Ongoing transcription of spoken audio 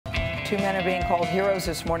Two men are being called heroes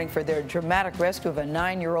this morning for their dramatic rescue of a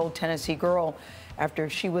 9-year-old Tennessee girl after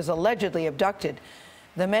she was allegedly abducted.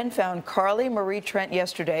 The men found Carlie Marie Trent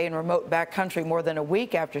yesterday in remote backcountry more than a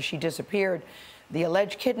week after she disappeared. The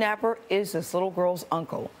alleged kidnapper is this little girl's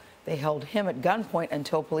uncle. They held him at gunpoint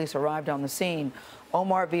until police arrived on the scene.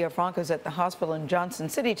 Omar Villafranca is at the hospital in Johnson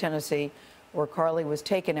City, Tennessee, where Carlie was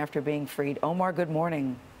taken after being freed. Omar, good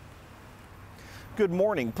morning. Good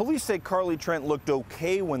morning. Police say Carlie Trent looked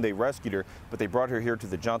okay when they rescued her, but they brought her here to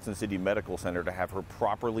the Johnson City Medical Center to have her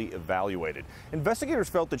properly evaluated. Investigators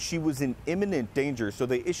felt that she was in imminent danger, so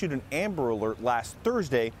they issued an Amber Alert last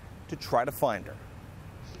Thursday to try to find her.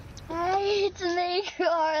 Hi, it's me,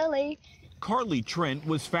 Carlie. Carlie Trent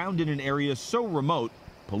was found in an area so remote,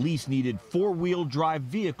 police needed four-wheel drive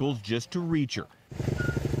vehicles just to reach her.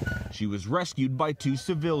 She was rescued by two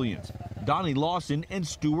civilians, Donnie Lawson and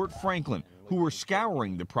Stuart Franklin, who were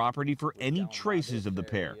scouring the property for any traces of the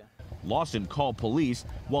pair. Lawson called police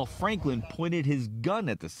while Franklin pointed his gun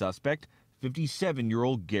at the suspect,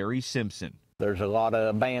 57-year-old Gary Simpson. There's a lot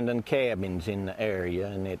of abandoned cabins in the area,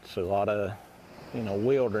 and it's a lot of,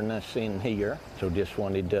 wilderness in here. So just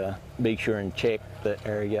wanted to be sure and check the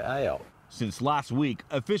area out. Since last week,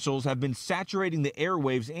 officials have been saturating the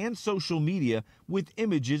airwaves and social media with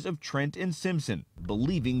images of Trent and Simpson,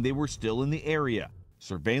 believing they were still in the area.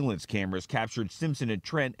 Surveillance cameras captured Simpson and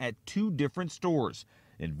Trent at two different stores.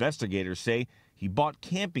 Investigators say he bought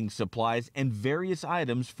camping supplies and various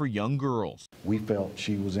items for young girls. We felt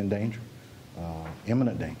she was in danger,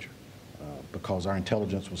 imminent danger, because our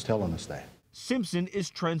intelligence was telling us that. Simpson is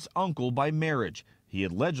Trent's uncle by marriage. He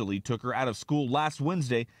allegedly took her out of school last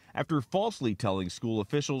Wednesday after falsely telling school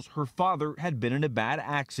officials her father had been in a bad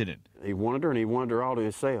accident. He wanted her, and he wanted her all to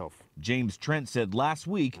himself. James Trent said last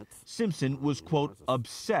week Simpson was, quote,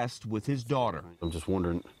 obsessed with his daughter. I'm just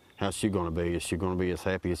wondering, how's she going to be? Is she going to be as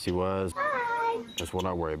happy as she was? Hi. That's what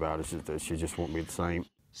I worry about, is that she just won't be the same.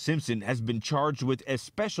 Simpson has been charged with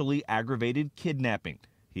especially aggravated kidnapping.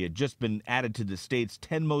 He had just been added to the state's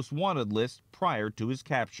 10 most wanted list prior to his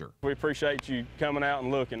capture. We appreciate you coming out and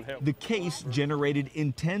looking. The case generated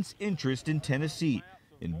intense interest in Tennessee.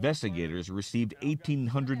 Investigators received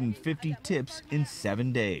 1,850 tips in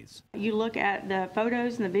 7 days. You look at the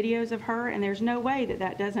photos and the videos of her, and there's no way that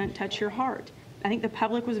that doesn't touch your heart. I think the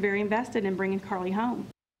public was very invested in bringing Carlie home.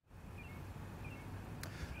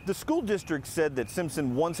 The school district said that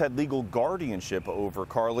Simpson once had legal guardianship over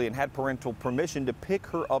Carlie and had parental permission to pick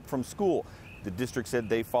her up from school. The district said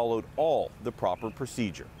they followed all the proper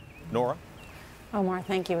procedure. Nora? Omar,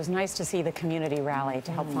 thank you. It was nice to see the community rally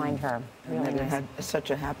to help find her. Really, it had such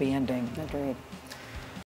a happy ending. Agreed.